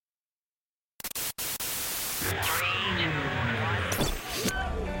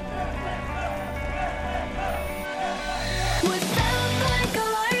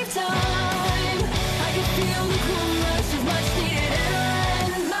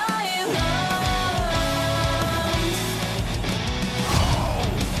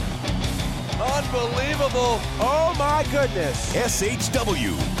Unbelievable. Oh, my goodness.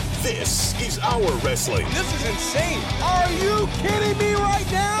 SHW, this is our wrestling. This is insane. Are you kidding me right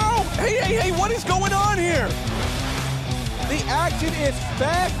now? Hey, what is going on here? The action is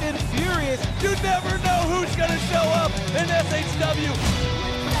fast and furious. You never know who's going to show up in SHW.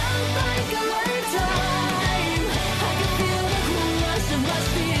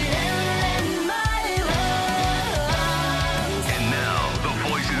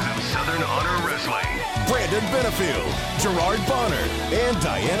 Brandon Benefield, Gerard Bonner, and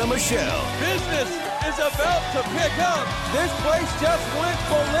Diana Michelle. Business is about to pick up. This place just went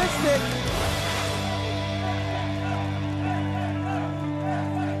ballistic.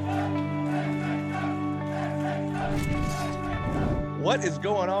 What is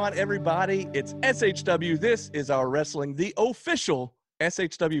going on, everybody? It's SHW. This is our wrestling, the official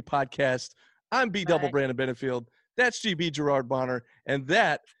SHW podcast. I'm B-Double Brandon Benefield. That's GB Gerard Bonner. And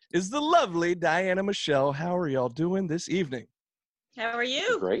that is the lovely Diana Michelle. How are y'all doing this evening? How are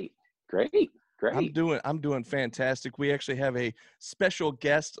you? Great. I'm doing fantastic. We actually have a special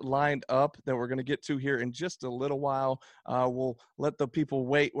guest lined up that we're going to get to here in just a little while. We'll let the people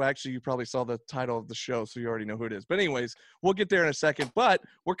wait. Well, actually, you probably saw the title of the show, so you already know who it is. But anyways, we'll get there in a second. But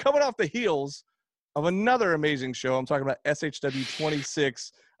we're coming off the heels of another amazing show. I'm talking about SHW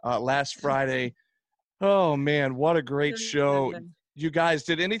 26 last Friday. Oh, man, what a great show. You guys,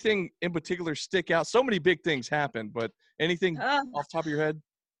 did anything in particular stick out? So many big things happened, but anything off the top of your head?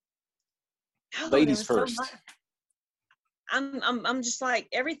 Ladies first. So I'm just like,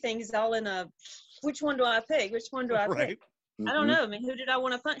 everything is all in a, which one do I pick? Which one do I pick? I don't know. I mean, who did I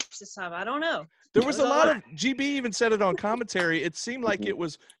want to punch this time? I don't know. There was a lot of, GB even said it on commentary, it seemed like it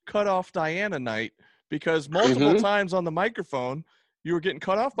was cut off Diana night because multiple times on the microphone, you were getting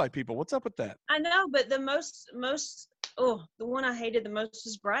cut off by people. What's up with that? I know, but the the one I hated the most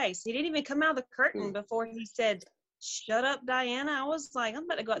was Bryce. He didn't even come out of the curtain before he said, "Shut up, Diana." I was like, I'm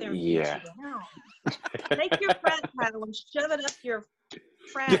about to go out there and beat you down. Take your frat paddle and shove it up your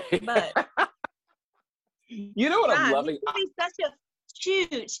frat butt. You know what I'm loving? He's such a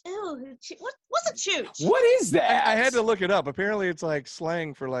chooch. Ew, what's a chooch? What is that? I had to look it up. Apparently, it's like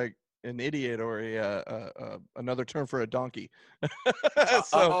slang for like an idiot or another term for a donkey.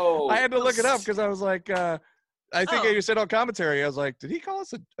 So I had to look it up because I was like, I think you said on commentary, I was like, did he call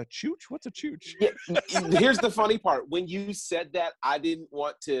us a chooch? What's a chooch? Yeah, here's the funny part. When you said that, I didn't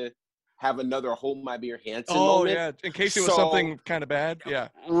want to have another hold my beer Hansen moment. Oh, yeah, in case it was something kind of bad. Yeah.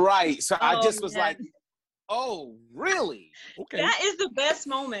 Right. So I just was like, oh, really? Okay. That is the best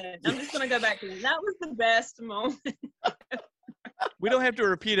moment. I'm just going to go back to that. That was the best moment. We don't have to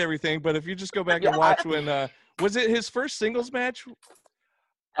repeat everything, but if you just go back and watch when was it his first singles match for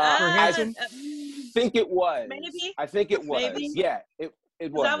Hansen? I think it was. Maybe. I think it was. Maybe. Yeah, it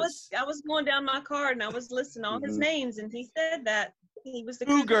was. I was going down my card and I was listing all his names, and he said that he was the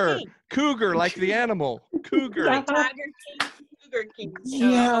Cougar. King. Cougar, like the animal. Cougar. Like Tiger King, Cougar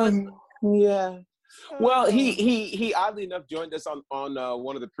King. Yeah. Well, he oddly enough joined us on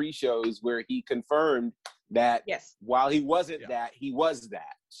one of the pre-shows where he confirmed that while he wasn't that, he was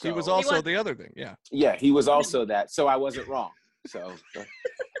that. So, he was also the other thing, yeah. Yeah, he was also that, so I wasn't wrong. So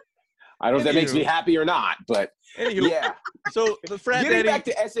I don't know if that makes me happy or not, but yeah. So the frat Getting daddy. back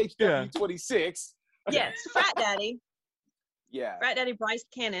to SHW 26. Yes, Frat Daddy. Yeah. Frat Daddy Bryce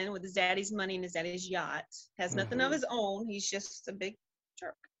Cannon with his daddy's money and his daddy's yacht. Has nothing of his own. He's just a big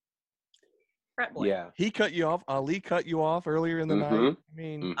jerk. Frat boy. Yeah. He cut you off. Ali cut you off earlier in the night. I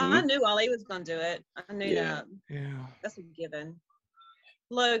mean, I knew Ali was going to do it. I knew that. Yeah. That's a given.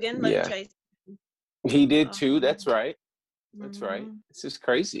 Logan Chase. He did too. That's right. That's right. It's just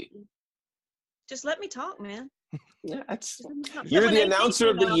crazy. Just let me talk, man. Yeah, you're the announcer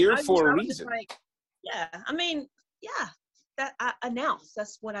of the year for a reason. That I announce.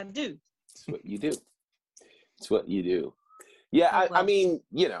 That's what I do. It's what you do. Yeah, I mean,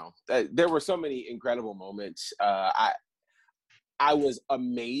 there were so many incredible moments. I was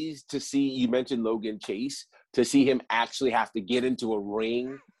amazed to see, you mentioned Logan Chase, to see him actually have to get into a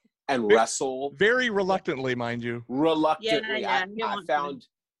ring and wrestle. Very reluctantly, mind you. Reluctantly. I found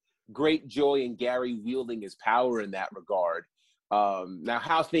great joy in Gary wielding his power in that regard. Now,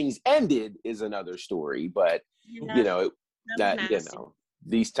 how things ended is another story, but,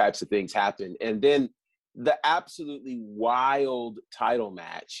 these types of things happen. And then the absolutely wild title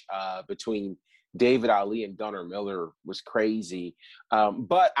match between David Ali and Gunnar Miller was crazy.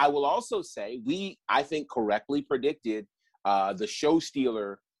 But I will also say I think correctly predicted the show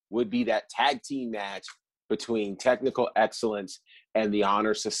stealer would be that tag team match between Technical Excellence and the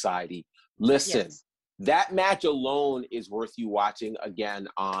Honor Society. Listen, that match alone is worth you watching again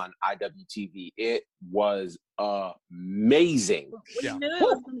on IWTV. It was amazing. We knew it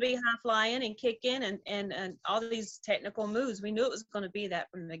was going to be high flying and kicking and all these technical moves. We knew it was going to be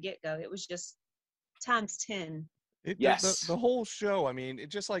that from the get-go. It was just times 10. The whole show, I mean,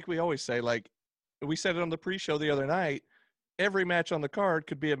 just like we always say, like we said it on the pre-show the other night, every match on the card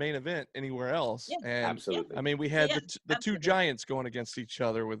could be a main event anywhere else. Yeah, and absolutely. I mean, we had the two giants going against each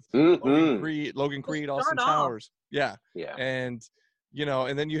other with Mm-hmm. Logan Creed, Austin Towers. Yeah. And, you know,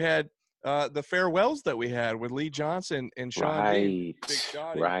 and then you had the farewells that we had with Lee Johnson and Sean Dean. Big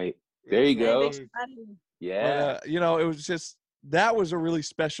Shotty. Right. There you go. Yeah. But, you know, it was just, that was a really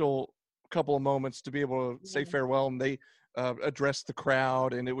special couple of moments to be able to say farewell, and they addressed the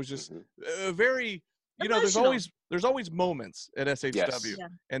crowd, and it was just very, you know, there's always moments at SHW,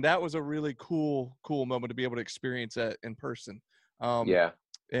 and that was a really cool moment to be able to experience that in person.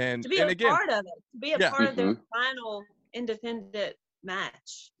 And to be a part of it, to be a part of their final independent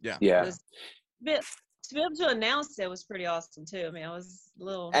match. Yeah. To be able to announce it was pretty awesome too. I mean, I was a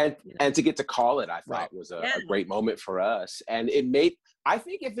little and to get to call it, I thought was a great moment for us. And I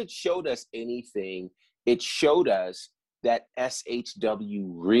think if it showed us anything, it showed us that SHW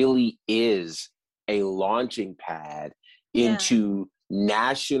really is a launching pad into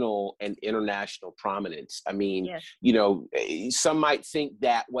national and international prominence. I mean, you know, some might think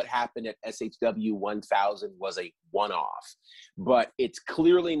that what happened at SHW 1000 was a one-off, but it's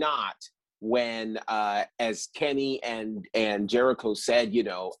clearly not. When, as Kenny and Jericho said, you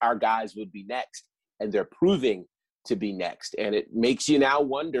know, our guys would be next, and they're proving to be next. And it makes you now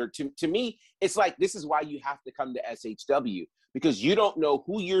wonder, to me, it's like, this is why you have to come to SHW, because you don't know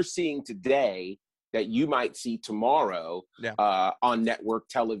who you're seeing today that you might see tomorrow on network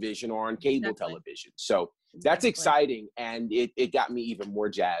television or on cable television. So that's exciting. And it got me even more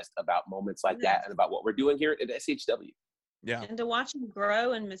jazzed about moments like that and about what we're doing here at SHW. Yeah. And to watch them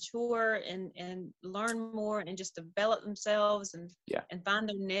grow and mature and learn more and just develop themselves and find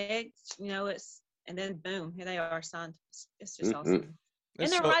their next, you know, and then boom, here they are signed. It's just awesome.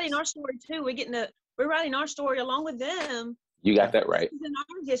 And they're writing our story too. We're writing our story along with them. You got that right. In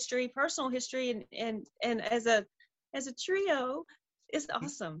our history, personal history, and as a trio, it's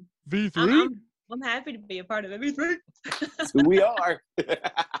awesome. V3. I'm happy to be a part of it. V3. That's who we are.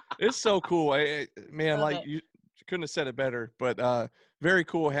 It's so cool, man. Like you couldn't have said it better, but very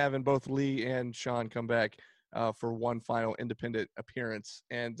cool having both Lee and Sean come back for one final independent appearance.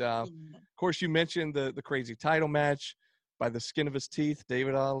 And of course, you mentioned the crazy title match by the skin of his teeth,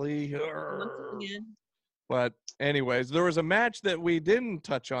 David Ali. But anyways, there was a match that we didn't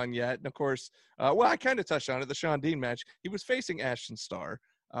touch on yet. And of course, I kind of touched on it, the Sean Dean match. He was facing Ashton Starr.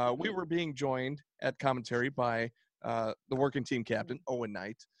 We were being joined at commentary by the working team captain, Owen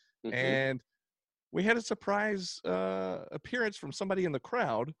Knight. And we had a surprise appearance from somebody in the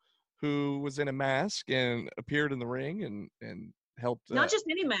crowd who was in a mask and appeared in the ring and helped. Not just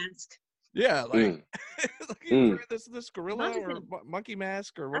any mask. Yeah, like, this gorilla or monkey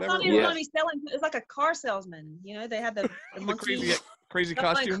mask or whatever. I thought he was going to be selling. It's like a car salesman. You know, they had the monkey crazy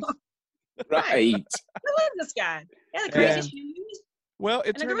costumes. Right. Who is this guy? Yeah, the crazy shoes. Well,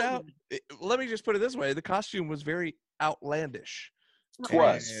 it turned out. Let me just put it this way: the costume was very outlandish. It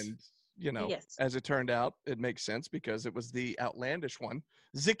was. And you know, as it turned out, it makes sense because it was the outlandish one.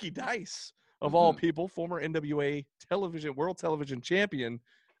 Zicky Dice, of all people, former NWA world television champion,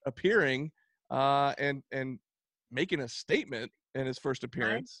 appearing and making a statement in his first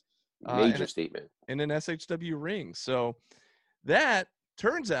appearance. Major statement. In an SHW ring. So that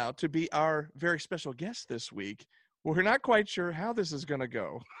turns out to be our very special guest this week. We're not quite sure how this is going to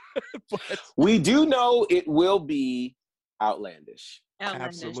go. But we do know it will be outlandish.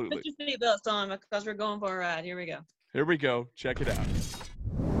 Absolutely. Put your seatbelts on because we're going for a ride. Here we go. Here we go. Check it out.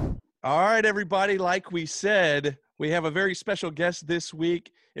 All right, everybody. Like we said, we have a very special guest this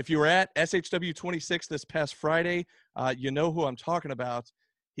week. If you were at SHW 26 this past Friday, you know who I'm talking about.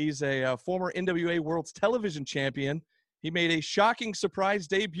 He's a former NWA World's Television Champion. He made a shocking surprise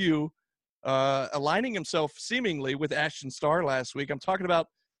debut, aligning himself seemingly with Ashton Starr last week. I'm talking about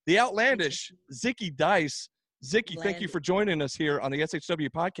the outlandish Zicky Dice. Zicky, thank you for joining us here on the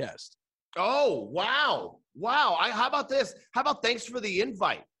SHW podcast. Oh, wow. How about this? How about thanks for the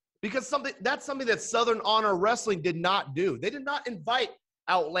invite? Because that's something that Southern Honor Wrestling did not do. They did not invite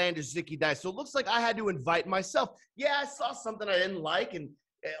outlandish Zicky Dice. So it looks like I had to invite myself. Yeah, I saw something I didn't like, and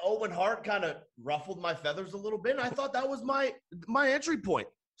Owen Hart kind of ruffled my feathers a little bit. And I thought that was my entry point.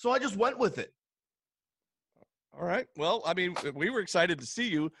 So I just went with it. All right. Well, I mean, we were excited to see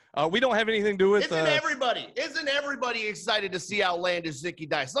you. We don't have anything to do with. Isn't everybody excited to see Outlandish Zicky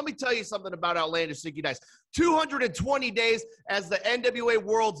Dice? Let me tell you something about Outlandish Zicky Dice. 220 days as the NWA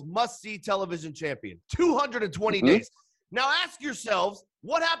World's must-see television champion. 220 days. Now ask yourselves,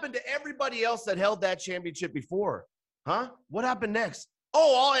 what happened to everybody else that held that championship before? Huh? What happened next?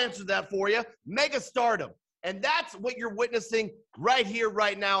 Oh, I'll answer that for you. Mega Stardom. And that's what you're witnessing right here,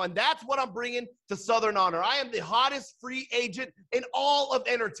 right now. And that's what I'm bringing to Southern Honor. I am the hottest free agent in all of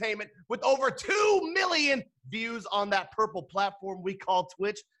entertainment with over 2 million views on that purple platform we call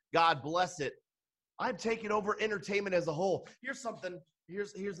Twitch. God bless it. I'm taking over entertainment as a whole. Here's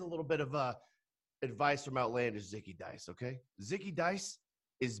a little bit of advice from Outlandish Zicky Dice, okay? Zicky Dice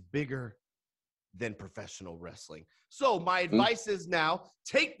is bigger than professional wrestling. So my advice is now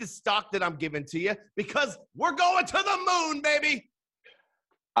take the stock that I'm giving to you because we're going to the moon, baby.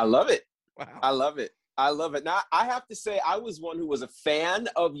 I love it. Wow. I love it. I love it. Now, I have to say, I was one who was a fan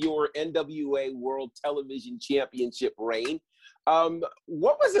of your NWA World Television Championship reign.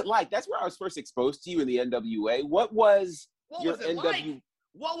 What was it like? That's where I was first exposed to you in the NWA. What was your NWA? Like?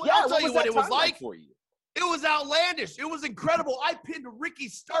 I'll tell you what it was like for you. It was outlandish. It was incredible. I pinned Ricky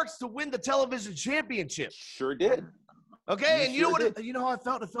Starks to win the television championship. Sure did. Okay, and you know what? You know how I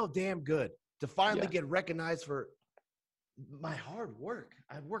felt? It felt damn good to finally get recognized for my hard work.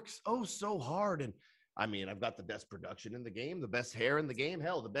 I've worked so hard, and I mean, I've got the best production in the game, the best hair in the game,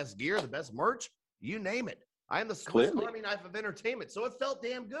 hell, the best gear, the best merch, you name it. I am the Swiss Army knife of entertainment, so it felt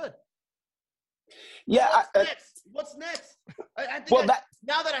damn good. Yeah. What's next? I think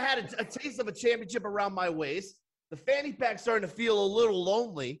now that I had a taste of a championship around my waist, the fanny pack's starting to feel a little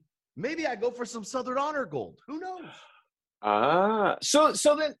lonely. Maybe I go for some Southern Honor gold. Who knows? So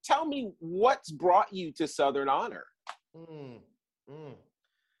then tell me what's brought you to Southern Honor.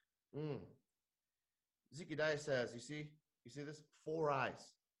 Zicky Dice says, you see this? 4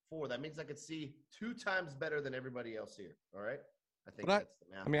 eyes. 4. That means I could see 2 times better than everybody else here. All right? I think that's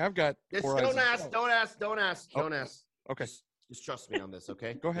the math. I mean, I've got 4 eyes. Don't ask. Okay. Just trust me on this,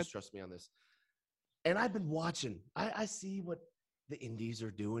 okay? Go ahead. Just trust me on this. And I've been watching. I see what the indies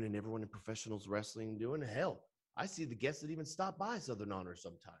are doing and everyone in professionals wrestling doing. Hell, I see the guests that even stop by Southern Honor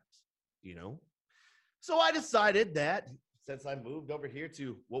sometimes, you know? So I decided that since I moved over here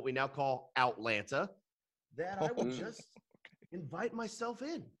to what we now call Outlanta, that I would just invite myself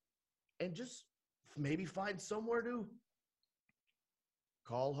in and just maybe find somewhere to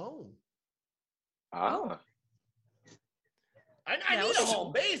call home. I need a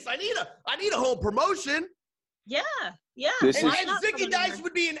home base. I need a home promotion. Yeah. And Zicky Dice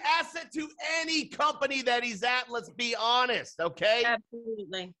would be an asset to any company that he's at. Let's be honest, okay?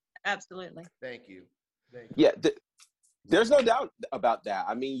 Absolutely. Thank you. Yeah, there's no doubt about that.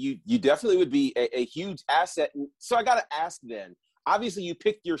 I mean, you definitely would be a huge asset. So I got to ask then, obviously you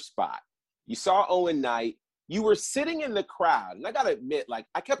picked your spot. You saw Owen Knight. You were sitting in the crowd. And I got to admit, like,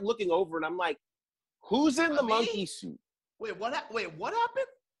 I kept looking over and I'm like, who's in the monkey suit? Wait, what happened?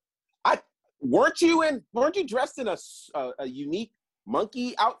 Weren't you dressed in a unique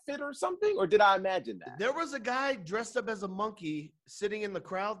monkey outfit or something? Or did I imagine that? There was a guy dressed up as a monkey sitting in the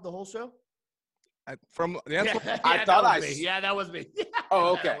crowd the whole show? I thought that was me.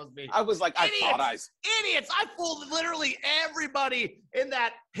 Oh, okay. That was me. I was like, Idiots! I fooled literally everybody in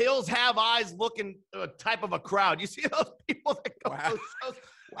that Hills Have Eyes looking type of a crowd. You see those people that go to those shows?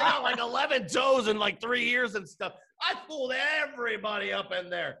 They got like 11 toes in like 3 years and stuff. I fooled everybody up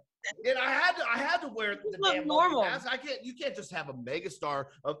in there. And I had to wear the damn normal mask. You can't just have a megastar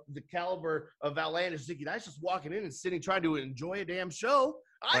of the caliber of Outlandish Zicky Dice just walking in and sitting trying to enjoy a damn show.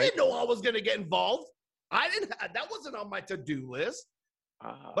 I didn't know I was going to get involved. That wasn't on my to-do list.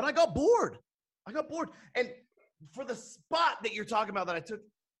 But I got bored. And for the spot that you're talking about that I took,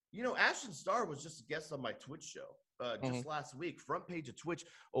 you know, Ashton Starr was just a guest on my Twitch show just last week. Front page of Twitch,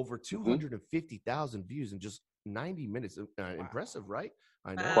 over 250,000 views in just 90 minutes. Impressive, right?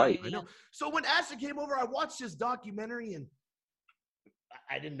 I know. I know. So when Ashton came over, I watched his documentary and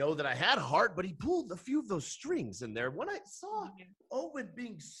I didn't know that I had a heart, but he pulled a few of those strings in there. When I saw Owen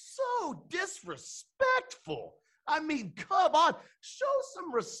being so disrespectful, I mean, come on, show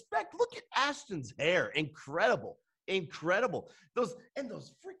some respect. Look at Ashton's hair. Incredible. Those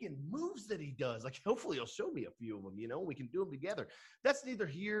freaking moves that he does. Like, hopefully he'll show me a few of them, you know, we can do them together. That's neither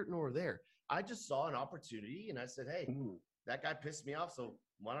here nor there. I just saw an opportunity and I said, hey, that guy pissed me off, so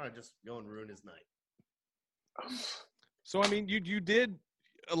why don't I just go and ruin his night? So, I mean, you did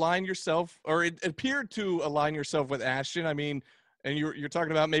align yourself, or it appeared to align yourself with Ashton. I mean, and you're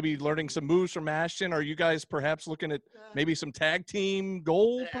talking about maybe learning some moves from Ashton. Are you guys perhaps looking at maybe some tag team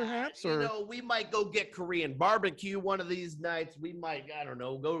goal, perhaps? Or we might go get Korean barbecue one of these nights. We might, I don't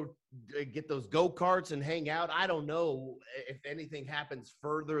know, go get those go-karts and hang out. I don't know if anything happens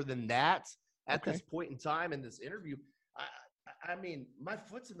further than that at this point in time in this interview. I mean, my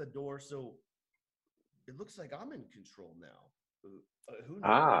foot's in the door, so it looks like I'm in control now. Who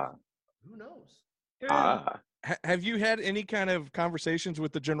knows? Who knows? Have you had any kind of conversations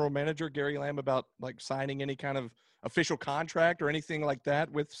with the general manager, Gary Lamb, about like signing any kind of official contract or anything like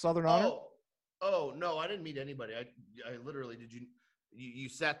that with Southern Honor? Oh no, I didn't meet anybody. I literally you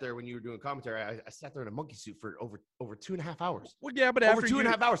sat there when you were doing commentary. I sat there in a monkey suit for over 2.5 hours. Well, yeah, but over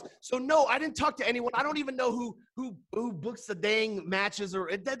 2.5 hours. So no, I didn't talk to anyone. I don't even know who books the dang matches,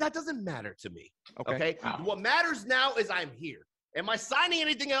 or that doesn't matter to me. Okay. Wow. What matters now is I'm here. Am I signing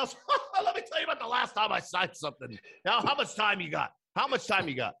anything else? Let me tell you about the last time I signed something. Now, how much time you got?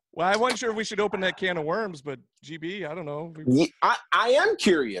 Well, I wasn't sure if we should open that can of worms, but GB, I don't know. I am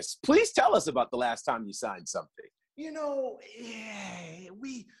curious. Please tell us about the last time you signed something. You know,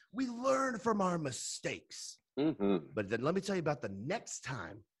 we learn from our mistakes. Mm-hmm. But then let me tell you about the next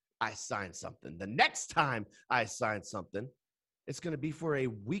time I sign something. It's going to be for a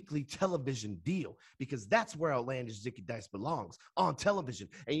weekly television deal, because that's where Outlandish Zicky Dice belongs, on television.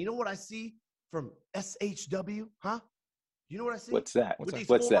 And you know what I see from SHW? Huh? You know what I see? What's that? With these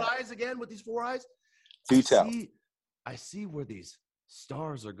four eyes? Do tell. I see where these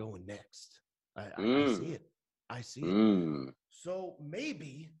stars are going next. I see it. So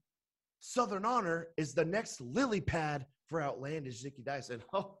maybe Southern Honor is the next lily pad for Outlandish Zicky Dice. And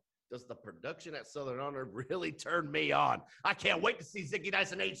does the production at Southern Honor really turn me on? I can't wait to see Zicky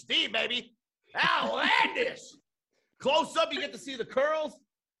Dice in HD, baby. Outlandish. Close up, you get to see the curls.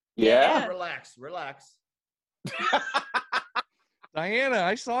 Yeah. Relax. Diana,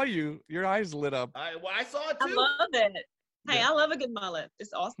 I saw you. Your eyes lit up. I saw it too. I love it. Hey, I love a good mullet.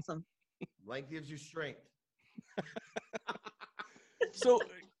 It's awesome. Length gives you strength. So,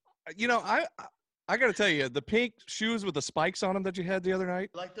 you know, I got to tell you, the pink shoes with the spikes on them that you had the other night.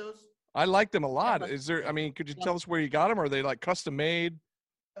 Like those? I like them a lot. Is there? I mean, could you tell us where you got them? Or are they like custom made?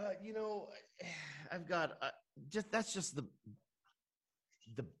 You know, I've got that's just the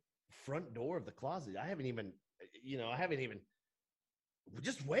front door of the closet. I haven't even.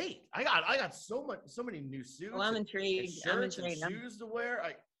 Just wait. I got so many new suits. Well, I'm intrigued. Shirts and shoes to wear.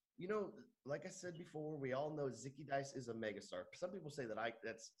 Like I said before, we all know Zicky Dice is a megastar. Some people say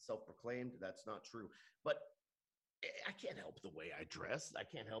that's self-proclaimed. That's not true. But I can't help the way I dress. I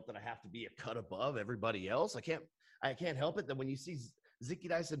can't help that I have to be a cut above everybody else. I can't help it that when you see Zicky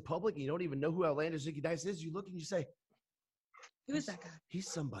Dice in public, you don't even know who Outlandish Zicky Dice is. You look and you say, "Who is that guy?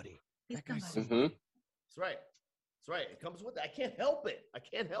 He's somebody. That guy's somebody." Mm-hmm. That's right. It comes with it. I can't help it. I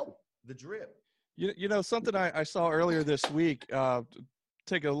can't help the drip. You know something I saw earlier this week.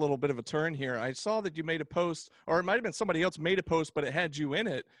 Take a little bit of a turn here. I saw that you made a post, or it might have been somebody else made a post, but it had you in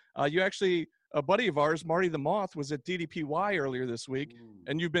it. You actually, a buddy of ours, Marty the Moth, was at DDPY earlier this week,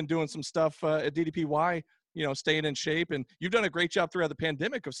 and you've been doing some stuff at DDPY, you know, staying in shape, and you've done a great job throughout the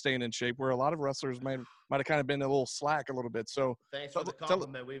pandemic of staying in shape, where a lot of wrestlers might have kind of been a little slack a little bit. So thanks for the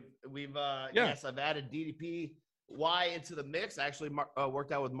compliment. Yes, I've added DDPY into the mix. I actually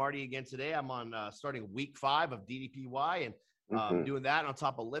worked out with Marty again today. I'm on starting week 5 of DDPY, and doing that on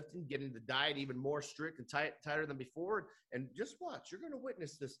top of lifting, getting the diet even more strict and tighter than before. And just watch, you're going to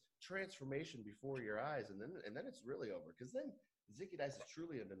witness this transformation before your eyes. And then it's really over. Because then Zicky Dice is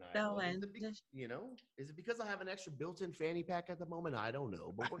truly undeniable. Is it because I have an extra built-in fanny pack at the moment? I don't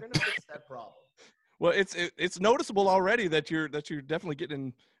know, but we're going to fix that problem. Well, it's noticeable already that you're definitely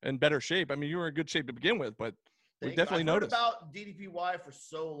getting in better shape. I mean, you were in good shape to begin with, but we definitely noticed. I've heard about DDPY for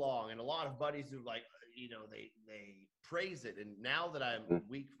so long, and a lot of buddies who they praise it. And now that I'm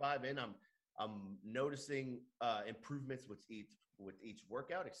week 5 in, I'm noticing improvements with each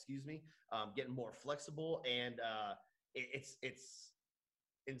workout. Getting more flexible, and it's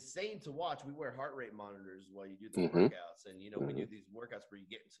insane to watch. We wear heart rate monitors while you do the workouts, and we do these workouts where you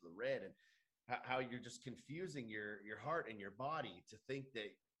get into the red, and how you're just confusing your heart and your body to think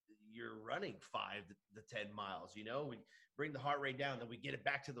that you're running 5 to 10 miles. We bring the heart rate down, then we get it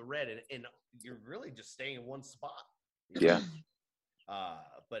back to the red, and you're really just staying in one spot. Yeah.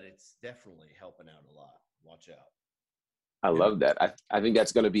 But it's definitely helping out a lot. Watch out. I love that. I think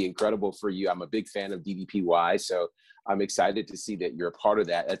that's going to be incredible for you. I'm a big fan of DDPY, so I'm excited to see that you're a part of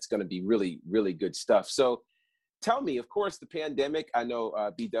that. That's going to be really, really good stuff. So tell me, of course, the pandemic, I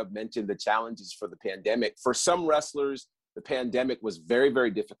know B-Dub mentioned the challenges for the pandemic. For some wrestlers, the pandemic was very,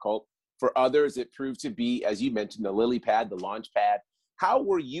 very difficult. For others, it proved to be, as you mentioned, the lily pad, the launch pad. How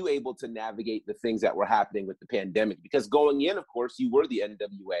were you able to navigate the things that were happening with the pandemic? Because going in, of course, you were the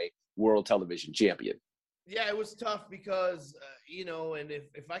NWA World Television Champion. Yeah, it was tough because, and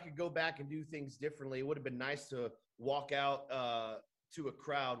if I could go back and do things differently, it would have been nice to walk out to a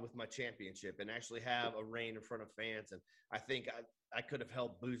crowd with my championship and actually have a reign in front of fans. And I think I could have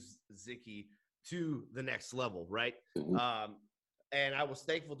helped boost Zicky to the next level, right? Mm-hmm. And I was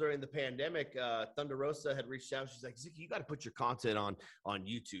thankful during the pandemic. Thunder Rosa had reached out. She's like, Zicky, you got to put your content on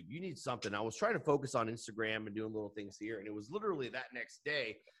YouTube. You need something. I was trying to focus on Instagram and doing little things here. And it was literally that next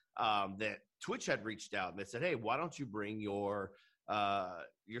day that Twitch had reached out and they said, hey, why don't you bring your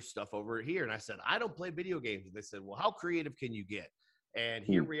stuff over here? And I said, I don't play video games. And they said, well, how creative can you get? And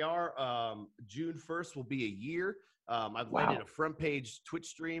here we are. June 1st will be a year. I've landed a front page Twitch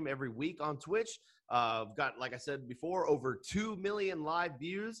stream every week on Twitch. I've got, like I said before, over 2 million live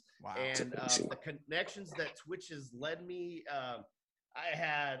views. Wow. And the connections that Twitch has led me, I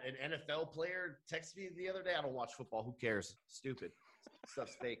had an NFL player text me the other day. I don't watch football. Who cares? Stupid.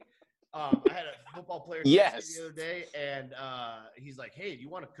 Stuff's fake. I had a football player text me the other day, and he's like, hey, do you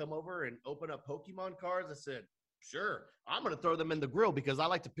want to come over and open up Pokemon cards? I said, sure. I'm going to throw them in the grill because I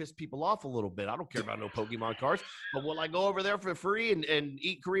like to piss people off a little bit. I don't care about no Pokemon cards. But will I go over there for free and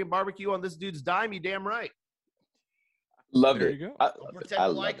eat Korean barbecue on this dude's dime? You damn right. Love it. I'll pretend to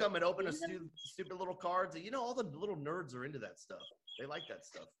like them and open a stupid little cards. All the little nerds are into that stuff. They like that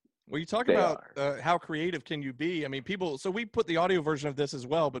stuff. Well, you talk about how creative can you be? I mean, people. So we put the audio version of this as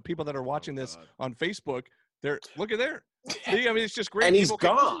well, but people that are watching this on Facebook, look at there. See, I mean, it's just great. And he's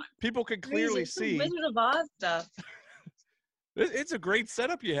gone. People can clearly see. Wizard of Oz stuff. It's a great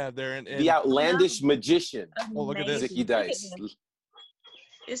setup you have there, and the outlandish magician. Oh, look at this, Zicky Dice.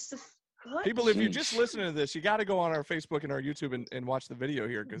 It's the people. If you just listen to this, you got to go on our Facebook and our YouTube and watch the video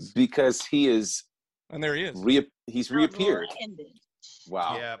here because he is. And there he is. He's reappeared.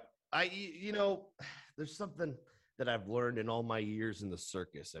 Wow. Yeah, there's something that I've learned in all my years in the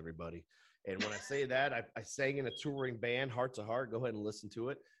circus, everybody. And when I say that, I sang in a touring band, Heart to Heart. Go ahead and listen to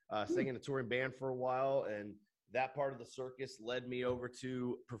it. Sang in a touring band for a while, and that part of the circus led me over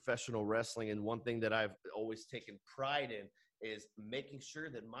to professional wrestling. And one thing that I've always taken pride in is making sure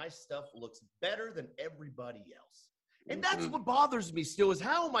that my stuff looks better than everybody else. And that's what bothers me still is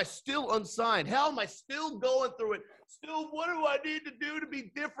how am I still unsigned? How am I still going through it? Still, what do I need to do to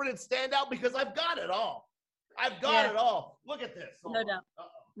be different and stand out? Because I've got it all. I've got it all. Look at this. No doubt.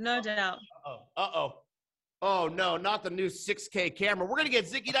 No doubt. Oh, no, not the new 6K camera. We're going to get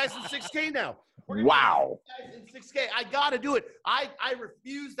Zicky Dice in 6K now. Wow. In 6K. I got to do it. I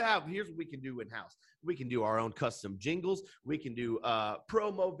refuse to have. Here's what we can do in-house. We can do our own custom jingles. We can do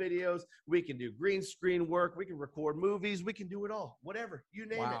promo videos. We can do green screen work. We can record movies. We can do it all. Whatever. You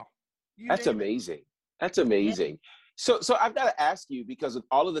name it. That's amazing. That's amazing. So I've got to ask you, because of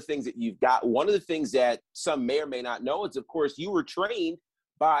all of the things that you've got, one of the things that some may or may not know is, of course, you were trained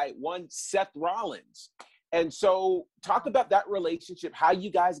by one Seth Rollins. And so talk about that relationship, how you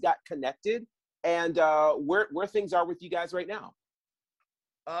guys got connected, and where things are with you guys right now.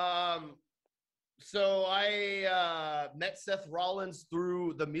 So I met Seth Rollins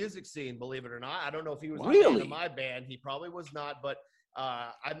through the music scene, believe it or not. I don't know if he was in my band. He probably was not, but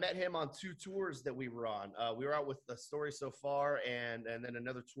I met him on 2 tours that we were on. We were out with The Story So Far and then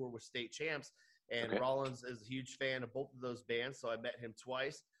another tour with State Champs. And Rollins is a huge fan of both of those bands, so I met him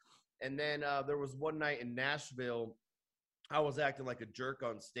twice. And then there was one night in Nashville, I was acting like a jerk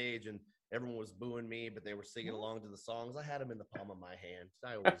on stage, and everyone was booing me, but they were singing along to the songs. I had them in the palm of my hand.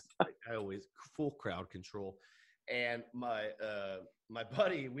 I always full crowd control. And my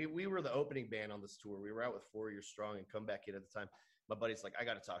buddy, we were the opening band on this tour. We were out with 4 Years Strong and Come Back In at the time. My buddy's like, I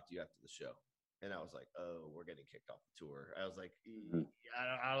got to talk to you after the show. And I was like, oh, we're getting kicked off the tour. I was like,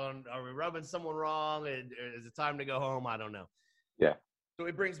 I don't, are we rubbing someone wrong? Is it time to go home? I don't know. Yeah. So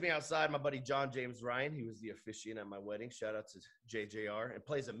he brings me outside. My buddy John James Ryan, he was the officiant at my wedding. Shout out to JJR, and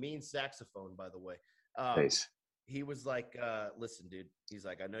plays a mean saxophone, by the way. Nice. He was like, listen, dude. He's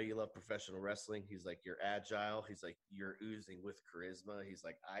like, I know you love professional wrestling. He's like, you're agile. He's like, you're oozing with charisma. He's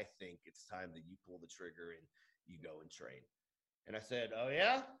like, I think it's time that you pull the trigger and you go and train. And I said, oh,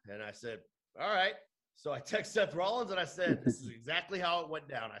 yeah? And I said, all right. So I text Seth Rollins, and I said, this is exactly how it went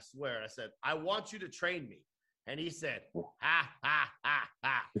down. I swear. And I said, I want you to train me. And he said, ha, ha, ha,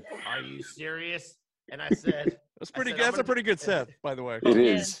 ha. Are you serious? And I said, that's pretty good. That's a pretty good Seth, by the way. It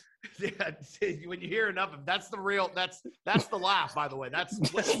is. Yeah, when you hear enough of that's the real, that's the laugh, by the way. That's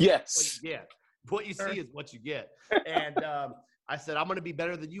what you get. What you see is what you get. And I said, I'm going to be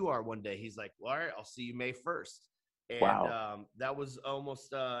better than you are one day. He's like, well, all right, I'll see you May 1st. And that was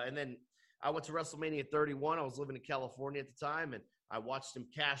almost, and then I went to WrestleMania 31. I was living in California at the time, and I watched him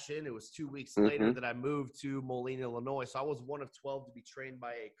cash in. It was 2 weeks later that I moved to Moline, Illinois. So I was one of 12 to be trained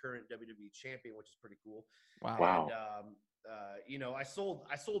by a current WWE champion, which is pretty cool. Wow. And, you know, I sold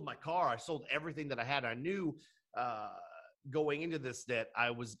my car. I sold everything that I had. I knew going into this that I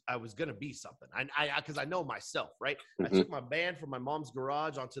was going to be something. Because I know myself, right? I took my band from my mom's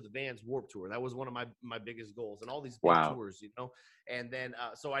garage onto the Vans Warped Tour. That was one of my biggest goals, and all these big tours, you know. And then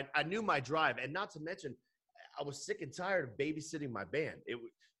so I knew my drive, and not to mention, I was sick and tired of babysitting my band.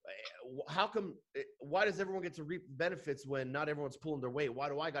 Why does everyone get to reap benefits when not everyone's pulling their weight? Why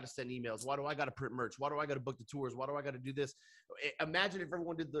do I got to send emails? Why do I got to print merch? Why do I got to book the tours? Why do I got to do this? Imagine if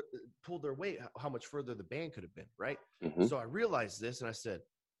everyone pulled their weight, how much further the band could have been, right? So I realized this, and I said,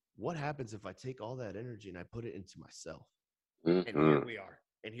 what happens if I take all that energy and I put it into myself? And here we are.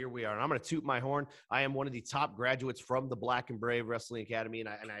 And I'm going to toot my horn. I am one of the top graduates from the Black and Brave Wrestling Academy, and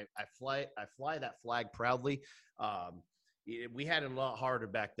I fly that flag proudly. We had it a lot harder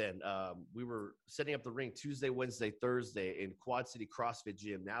back then. We were setting up the ring Tuesday, Wednesday, Thursday in Quad City CrossFit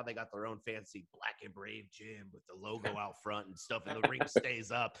Gym. Now they got their own fancy Black and Brave gym with the logo out front and stuff, and the ring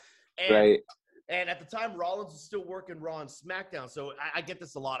stays up. And at the time, Rollins was still working Raw and SmackDown. So I get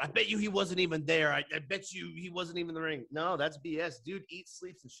this a lot. I bet you he wasn't even there. I bet you he wasn't even in the ring. No, that's BS. Dude eats,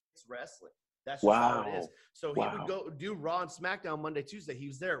 sleeps, and shits wrestling. That's just how it is. So he would go do Raw and SmackDown Monday, Tuesday. He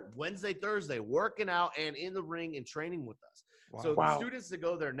was there Wednesday, Thursday, working out and in the ring and training with us. So the students that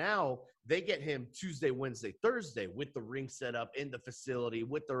go there now, they get him Tuesday, Wednesday, Thursday with the ring set up in the facility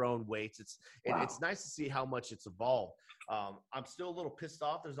with their own weights. It's nice to see how much it's evolved. I'm still a little pissed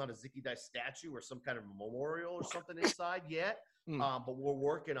off. There's not a Zicky Dice statue or some kind of memorial or something inside yet. But we're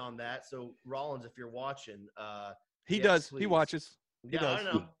working on that. So Rollins, if you're watching, he does. Please. He watches.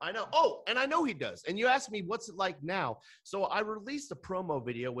 I know. Oh, and I know he does. And you asked me, what's it like now? So I released a promo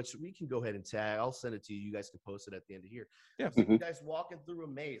video, which we can go ahead and tag. I'll send it to you. You guys can post it at the end of here. Yeah. So you guys walking through a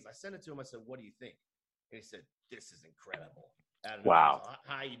maze. I sent it to him. I said, what do you think? And he said, this is incredible. Wow.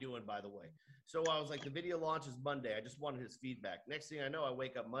 How you doing, by the way? So I was like, the video launches Monday. I just wanted his feedback. Next thing I know, I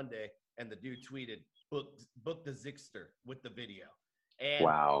wake up Monday, and the dude tweeted, book the Zixter with the video. And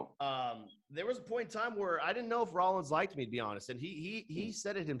there was a point in time where I didn't know if Rollins liked me, to be honest. And he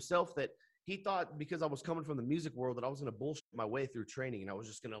said it himself that he thought because I was coming from the music world that I was going to bullshit my way through training and I was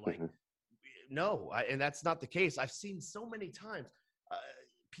just going to and that's not the case. I've seen so many times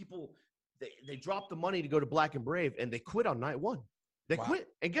people, they drop the money to go to Black and Brave and they quit on night one. They quit.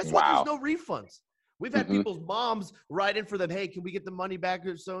 And guess what? There's no refunds. We've had people's moms write in for them, hey, can we get the money back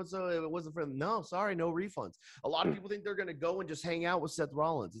or so-and-so? It wasn't for them. No, sorry, no refunds. A lot of people think they're going to go and just hang out with Seth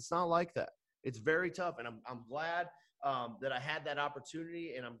Rollins. It's not like that. It's very tough, and I'm glad that I had that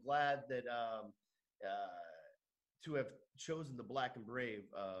opportunity, and I'm glad that to have chosen the Black and Brave,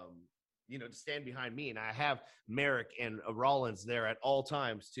 to stand behind me. And I have Merrick and Rollins there at all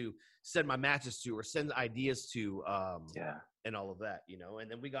times to send my matches to or send ideas to and all of that,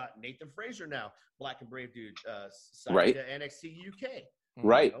 And then we got Nathan Frazier now, Black and Brave dude, signed to NXT UK.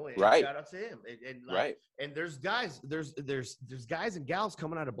 Right. Shout out to him. And there's guys, there's guys and gals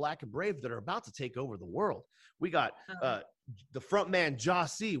coming out of Black and Brave that are about to take over the world. We got the front man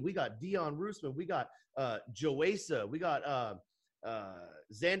Jossie, we got Dion Roosman, we got Joesa, we got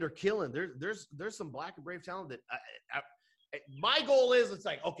Xander Killen. There's some Black and Brave talent that my goal is, it's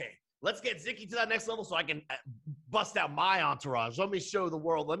like, okay, let's get Zicky to that next level so I can bust out my entourage. Let me show the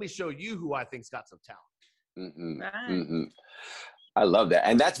world. Let me show you who I think's got some talent. I love that.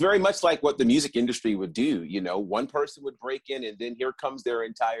 And that's very much like what the music industry would do. One person would break in and then here comes their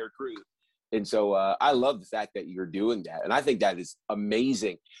entire crew. And so I love the fact that you're doing that. And I think that is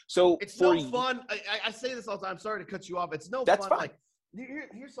amazing. So it's no fun. I say this all the time. I'm sorry to cut you off. It's no fun. Fine. Like,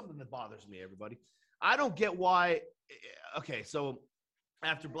 here's something that bothers me, everybody. I don't get why. Okay, so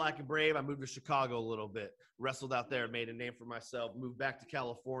after Black and Brave, I moved to Chicago a little bit, wrestled out there, made a name for myself, moved back to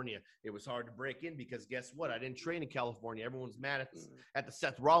California. It was hard to break in because guess what? I didn't train in California. Everyone's mad at the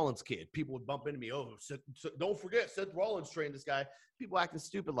Seth Rollins kid. People would bump into me. Oh, don't forget, Seth Rollins trained this guy. People acting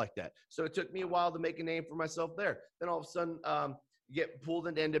stupid like that. So it took me a while to make a name for myself there. Then all of a sudden, get pulled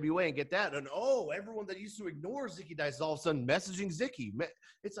into NWA and get that. And, everyone that used to ignore Zicky Dice is all of a sudden messaging Zicky.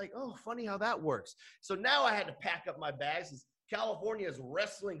 It's like, funny how that works. So now I had to pack up my bags. California's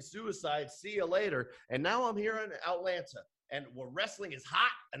wrestling suicide. See you later. And now I'm here in Atlanta, and where wrestling is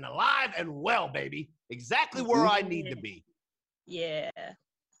hot and alive and well, baby. Exactly where I need to be. Yeah.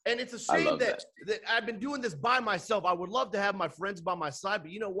 And it's a shame that I've been doing this by myself. I would love to have my friends by my side,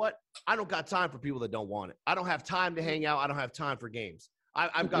 but you know what? I don't got time for people that don't want it. I don't have time to hang out. I don't have time for games.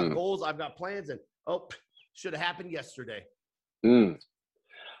 I've got goals. I've got plans, and should have happened yesterday.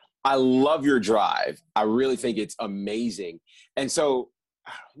 I love your drive. I really think it's amazing. And so,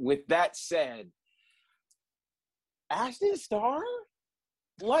 with that said, Ashton Starr,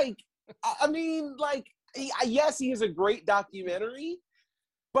 like, I mean, like, yes, he is a great documentary,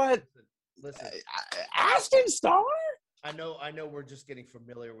 but listen, Ashton Starr? I know we're just getting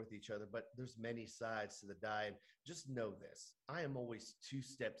familiar with each other, but there's many sides to the die. And just know this. I am always 2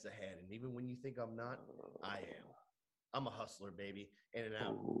 steps ahead. And even when you think I'm not, I am. I'm a hustler, baby. In and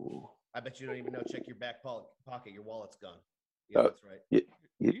out. Ooh. I bet you don't even know. Check your back pocket. Your wallet's gone. Yeah, that's right.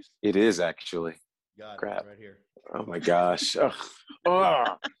 It is actually. God, crap. Right here. Oh, my gosh. Oh.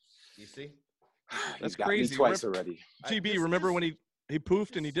 You see? That's crazy. Twice already. GB, remember when he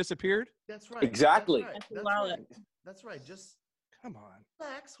poofed and he disappeared? That's right. Exactly. That's right. Just come on.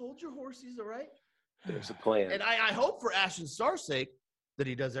 Relax. Hold your horses, all right? There's a plan. And I hope for Ashton Starr's sake that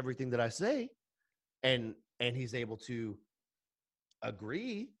he does everything that I say and he's able to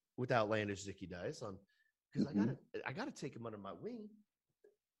agree with Outlandish Zicky Dice on because I gotta take him under my wing.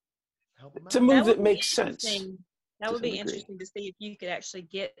 Help him out. It's a move that makes sense. That would be interesting to see if you could actually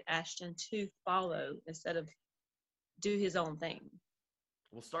get Ashton to follow instead of do his own thing.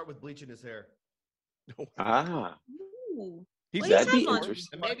 We'll start with bleaching his hair. Ooh. That'd be interesting.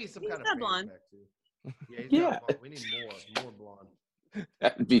 And maybe some kind of blonde. Too. Yeah, we need more blonde.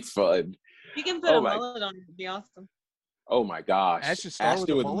 That'd be fun. You can put a mullet on it. It'd be awesome. Oh my gosh.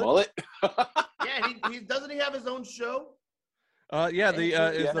 Ashton with a mullet? Yeah, he doesn't he have his own show?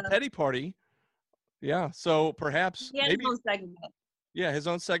 The Petty Party. Yeah, so perhaps maybe his own segment. Yeah, his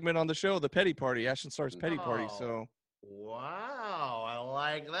own segment on the show, the Petty Party, Ashton Starr's Petty Party. So wow, I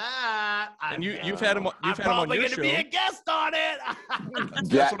like that. And you've had him. You've had him on your show. I'm probably going to be a guest on it.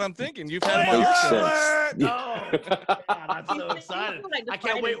 That's what I'm thinking. You've had him on your show. Oh, God, I'm so excited! I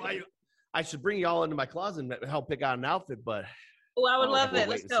can't wait. I should bring y'all into my closet and help pick out an outfit, but. Oh, I would love it.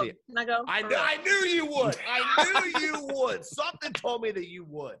 Let's go. Can I go? I knew you would. I knew you would. Something told me that you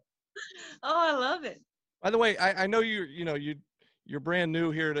would. Oh, I love it. By the way, I know you're brand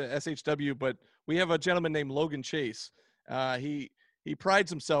new here to SHW, but we have a gentleman named Logan Chase. He prides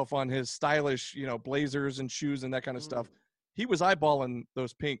himself on his stylish, blazers and shoes and that kind of stuff. He was eyeballing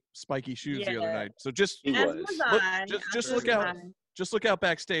those pink spiky shoes the other night. So just look out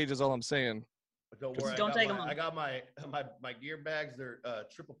backstage is all I'm saying. Don't worry. Don't take them off. I got my gear bags. They're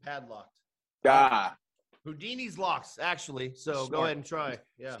triple padlocked. Houdini's locks, actually. So Smart. Go ahead and try.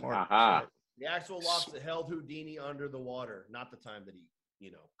 Yeah. Right. The actual locks that held Houdini under the water, not the time that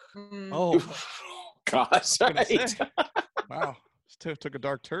he, Oh, gosh. Right. Wow. Took a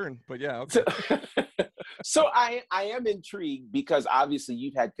dark turn, but yeah. Okay. So I am intrigued because obviously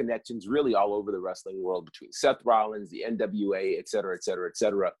you've had connections really all over the wrestling world between Seth Rollins, the NWA, et cetera, et cetera, et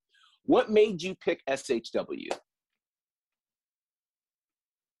cetera. What made you pick SHW?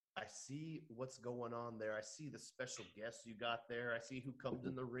 I see what's going on there. I see the special guests you got there. I see who comes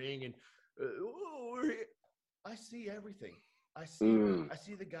in the ring, and I see everything. I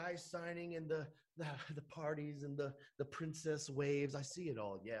see the guys signing and the parties and the princess waves. I see it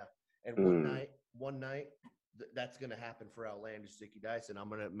all. Yeah. And one night, that's going to happen for Outlandish Zicky Dice, and I'm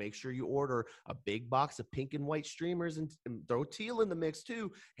going to make sure you order a big box of pink and white streamers and throw teal in the mix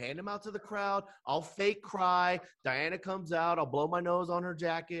too. Hand them out to the crowd. I'll fake cry. Diana comes out. I'll blow my nose on her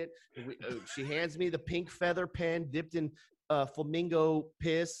jacket. She hands me the pink feather pen dipped in flamingo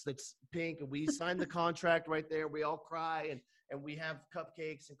piss that's pink, and we sign the contract right there. We all cry, and we have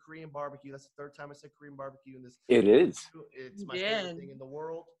cupcakes and Korean barbecue. That's the third time I said Korean barbecue in this. It is. It's my favorite thing in the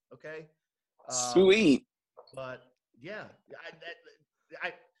world. Okay. Sweet. But yeah,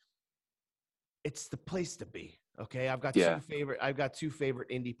 it's the place to be. Okay, I've got two favorite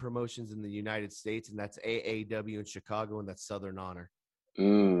indie promotions in the United States, and that's AAW in Chicago, and that's Southern Honor.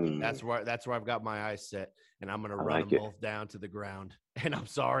 That's where I've got my eyes set, and I'm gonna run them both down to the ground. And I'm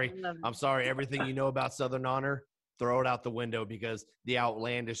sorry, everything you know about Southern Honor, throw it out the window because the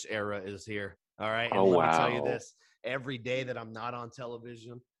Outlandish era is here. All right, and let me tell you this: every day that I'm not on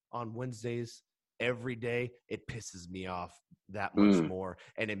television on Wednesdays. Every day, it pisses me off that much more,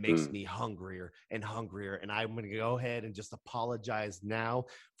 and it makes me hungrier and hungrier. And I'm going to go ahead and just apologize now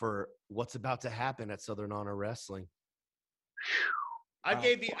for what's about to happen at Southern Honor Wrestling. I've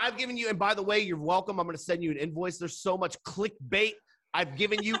given you, and by the way, you're welcome. I'm going to send you an invoice. There's so much clickbait I've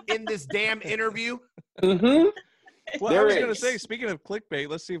given you in this damn interview. Well, I was going to say, speaking of clickbait,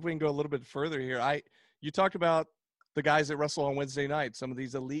 let's see if we can go a little bit further here. You talked about the guys that wrestle on Wednesday night, some of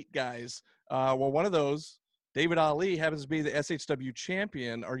these elite guys. Well, one of those, David Ali, happens to be the SHW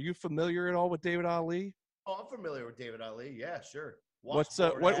champion. Are you familiar at all with David Ali? Oh, I'm familiar with David Ali. Yeah, sure. What's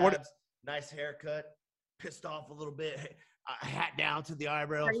abs, nice haircut, pissed off a little bit. hat down to the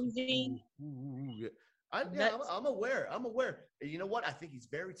eyebrows. Crazy. I'm aware. You know what? I think he's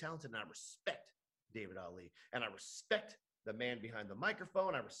very talented, and I respect David Ali. And I respect the man behind the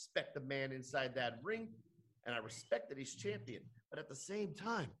microphone. I respect the man inside that ring. And I respect that he's champion. But at the same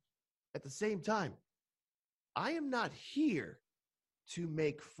time, I am not here to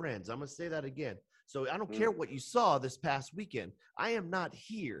make friends. I'm going to say that again. So I don't care what you saw this past weekend. I am not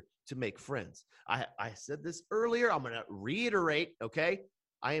here to make friends. I said this earlier. I'm going to reiterate, okay?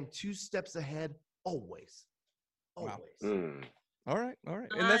 I am 2 steps ahead always. Always. Wow. All right.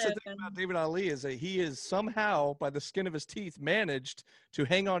 And that's the thing about David Ali is that he is somehow, by the skin of his teeth, managed to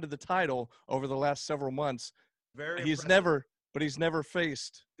hang on to the title over the last several months. He's never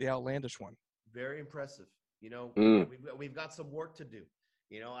faced the outlandish one. Very impressive. You know, we've got some work to do.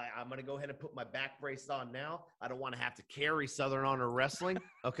 You know, I'm going to go ahead and put my back brace on now. I don't want to have to carry Southern Honor Wrestling,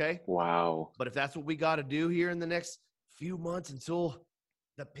 okay? Wow. But if that's what we got to do here in the next few months until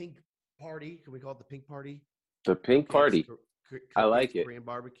the pink party, can we call it the pink party? The pink party. I like it. Korean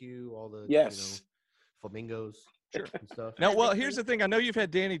barbecue, all the flamingos and stuff. Now, well, here's the thing. I know you've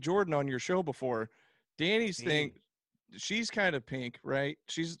had Danny Jordan on your show before. Danny's thing, she's kind of pink, right?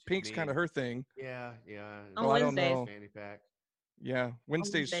 Pink's kind of her thing. Yeah. On Wednesdays. Fanny pack. Yeah,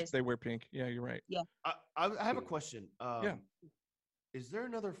 Wednesdays they wear pink. Yeah, you're right. Yeah. I have a question. Yeah. Is there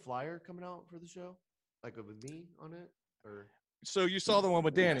another flyer coming out for the show, like with me on it, or? So you saw the one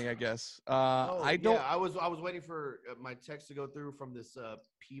with Danny, I guess. I was waiting for my text to go through from this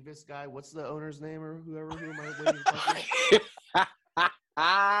Peevis guy. What's the owner's name or who am I waiting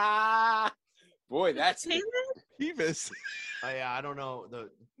for? Boy, that's Peevis. Yeah, I don't know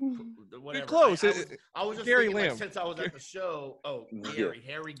whatever. You're close. I was just Gary thinking, Lamb. since I was at the show. Oh,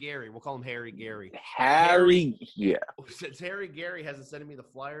 Harry Gary. We'll call him Harry Gary. Yeah. Since Harry Gary hasn't sent me the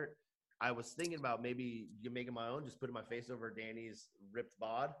flyer, I was thinking about maybe making my own, just putting my face over Danny's ripped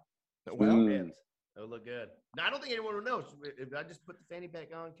bod. Well, it would look good. Now, I don't think anyone would know. If I just put the fanny pack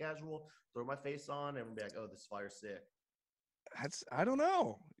on, casual, throw my face on, and be like, oh, this flyer's sick. I don't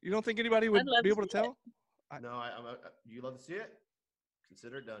know. You don't think anybody would be able to tell? No, you love to see it?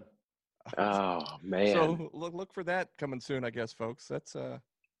 Consider it done. Oh, man. So look for that coming soon, I guess, folks. That's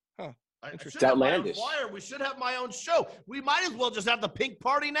It's outlandish. We should have my own show. We might as well just have the pink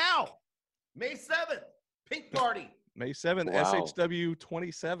party now. May 7th, pink party. May 7th, wow. SHW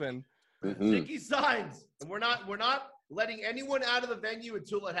 27. Zicky signs, and we're not letting anyone out of the venue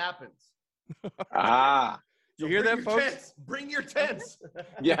until it happens. You hear that, folks? Bring your tents.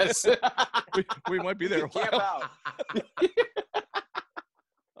 Yes. we might be there a while. Camp out.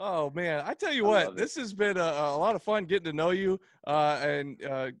 Oh, man. I tell you what, this has been a lot of fun getting to know you and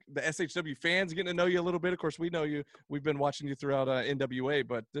the SHW fans getting to know you a little bit. Of course, we know you. We've been watching you throughout NWA,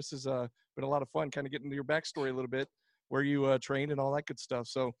 but this has been a lot of fun kind of getting to your backstory a little bit, where you trained and all that good stuff.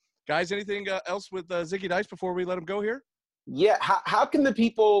 So, guys, anything else with Zicky Dice before we let him go here? Yeah. How can the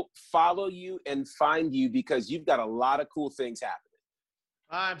people follow you and find you? Because you've got a lot of cool things happening.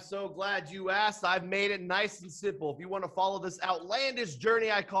 I'm so glad you asked. I've made it nice and simple. If you want to follow this outlandish journey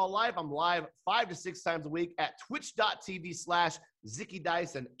I call life, I'm live 5 to 6 times a week at twitch.tv/Zicky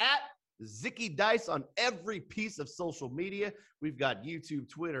Dice and at Zicky Dice on every piece of social media. We've got YouTube,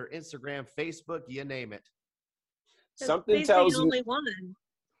 Twitter, Instagram, Facebook, you name it. Something tells me. The only one.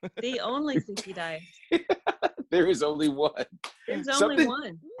 The only Zicky Dice. There is only one. There's only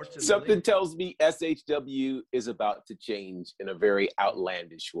one. Something tells me SHW is about to change in a very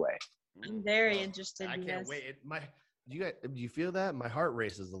outlandish way. I'm very interested. I can't wait. Do you feel that? My heart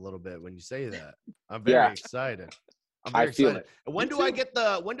races a little bit when you say that. I'm very excited. I'm very excited. When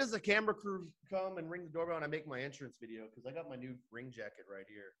does the camera crew come and ring the doorbell and I make my entrance video? Because I got my new ring jacket right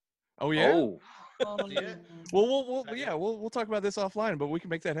here. Oh yeah. See it? We'll talk about this offline, but we can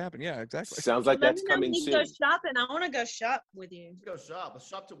make that happen. Yeah, exactly. Sounds like that's coming soon. Go shopping. I want to go shop with you. Let's go shop. Let's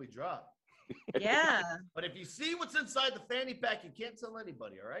shop till we drop. Yeah. But if you see what's inside the fanny pack, you can't tell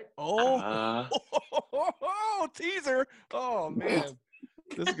anybody. All right? Oh, teaser! Oh man,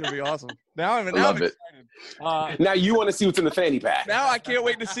 this is gonna be awesome. Now I'm excited. Now you want to see what's in the fanny pack. Now I can't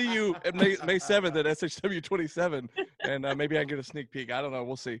wait to see you at May 7th at SHW 27, and maybe I can get a sneak peek. I don't know.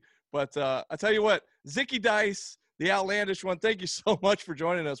 We'll see. But I tell you what, Zicky Dice, the outlandish one, thank you so much for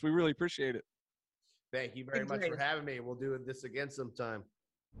joining us. We really appreciate it. Thank you very much for having me. We'll do this again sometime.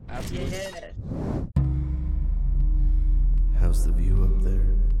 Absolutely. Yeah. How's the view up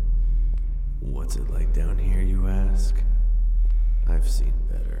there? What's it like down here, you ask? I've seen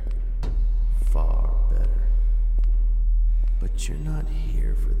better. Far better. But you're not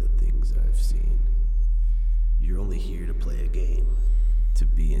here for the things I've seen. You're only here to play a game. To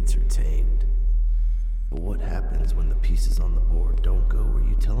be entertained. But what happens when the pieces on the board don't go where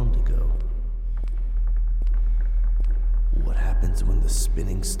you tell them to go? What happens when the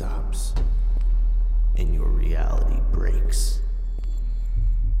spinning stops and your reality breaks?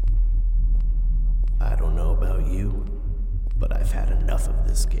 I don't know about you, but I've had enough of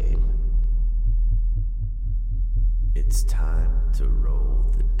this game. It's time to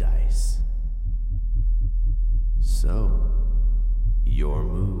roll the dice. So, your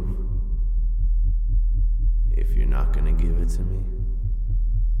move. If you're not gonna give it to me,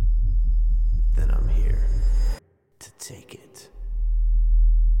 then I'm here to take it.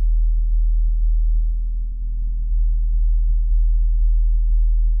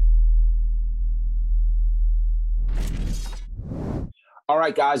 All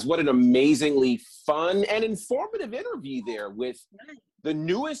right, guys, what an amazingly fun and informative interview there with the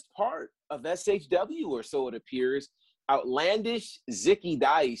newest part of SHW, or so it appears, Outlandish Zicky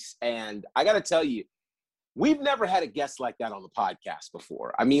Dice. And I got to tell you, we've never had a guest like that on the podcast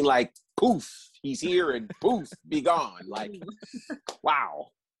before. I mean, like, poof, he's here and poof, be gone. Like, wow.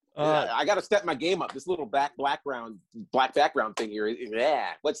 I got to step my game up. This little black background thing here.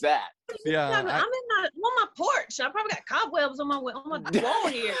 Yeah, what's that? Yeah, I'm on my porch. I probably got cobwebs on my wall here.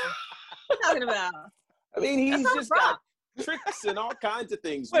 What are you talking about? I mean, he's just got tricks and all kinds of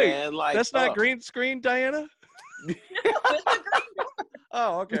things, man. Like, that's not green screen, Diana? No, it's a green door.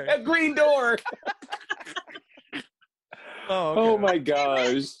 Oh, okay. A green door. Oh my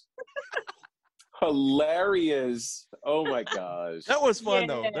gosh. Hilarious. Oh my gosh. That was fun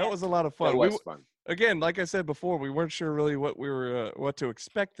though. That was a lot of fun. That was fun. Again, like I said before, we weren't sure really what we were what to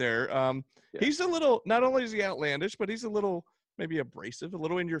expect there. He's a little, not only is he outlandish, but he's a little maybe abrasive, a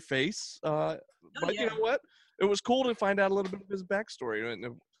little in your face. But you know what? It was cool to find out a little bit of his backstory. And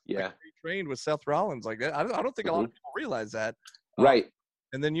like, he trained with Seth Rollins like that. I don't think a lot of people realize that. Right.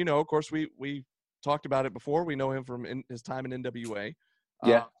 And then, of course, we talked about it before. We know him from his time in NWA.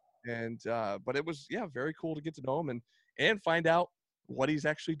 But it was, very cool to get to know him and find out what he's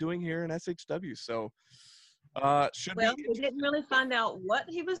actually doing here in SHW. So, we didn't really find out what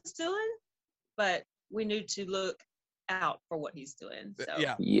he was doing, but we knew to look out for what he's doing. So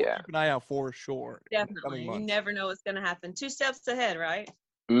keep an eye out for sure. Definitely. You never know what's going to happen. 2 steps ahead, right?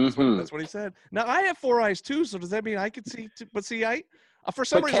 Mm-hmm. That's what he said. Now I have 4 eyes too, so does that mean I could see? But see, for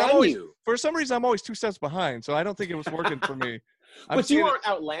some reason I'm always 2 steps behind, so I don't think it was working for me. But you aren't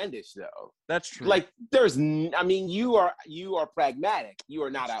outlandish, though. That's true. Like you are pragmatic. You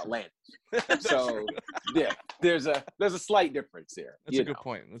are not outlandish. So there's a slight difference there. That's a good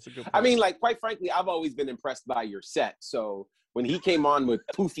point. I mean, like, quite frankly, I've always been impressed by your set. So when he came on with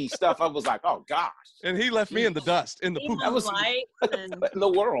poofy stuff, I was like, oh gosh. And he left me in the dust, in the poof. That was in the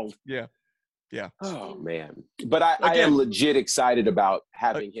world. Yeah. Oh man. But I am legit excited about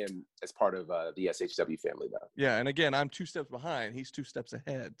having him as part of the SHW family, though. Yeah, and again, I'm 2 steps behind. He's 2 steps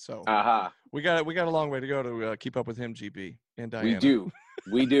ahead. So we got a long way to go to keep up with him, GB and Diana.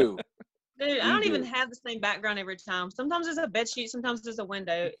 We do. Dude, I don't even have the same background every time. Sometimes there's a bed sheet, sometimes there's a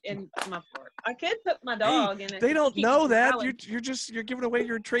window in my porch. I could put my dog in it. They don't know that. You're giving away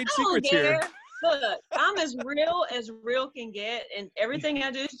your trade secrets here. Look, I'm as real can get, and everything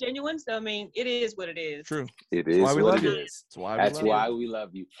I do is genuine. So I mean, it is what it is. True. It is why we what love it you. is. That's why we love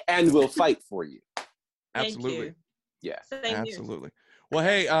you, and we'll fight for you. Absolutely. Thank you. Yeah. Same absolutely. Here. Well,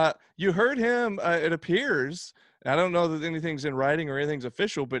 hey, you heard him. It appears. I don't know that anything's in writing or anything's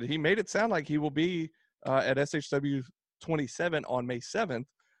official, but he made it sound like he will be at SHW 27 on May 7th.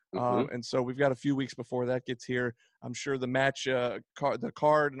 And so we've got a few weeks before that gets here. I'm sure the match, the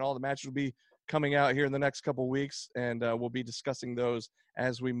card and all the matches will be coming out here in the next couple of weeks, and we'll be discussing those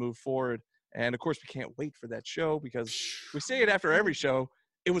as we move forward. And of course, we can't wait for that show because we say it after every show.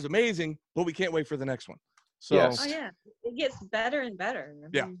 It was amazing, but we can't wait for the next one. So, it gets better and better.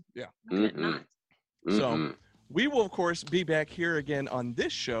 So we will, of course, be back here again on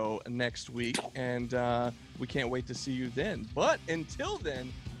this show next week, and we can't wait to see you then. But until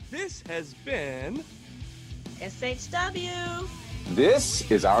then, this has been SHW. This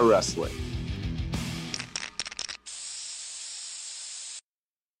is our wrestling.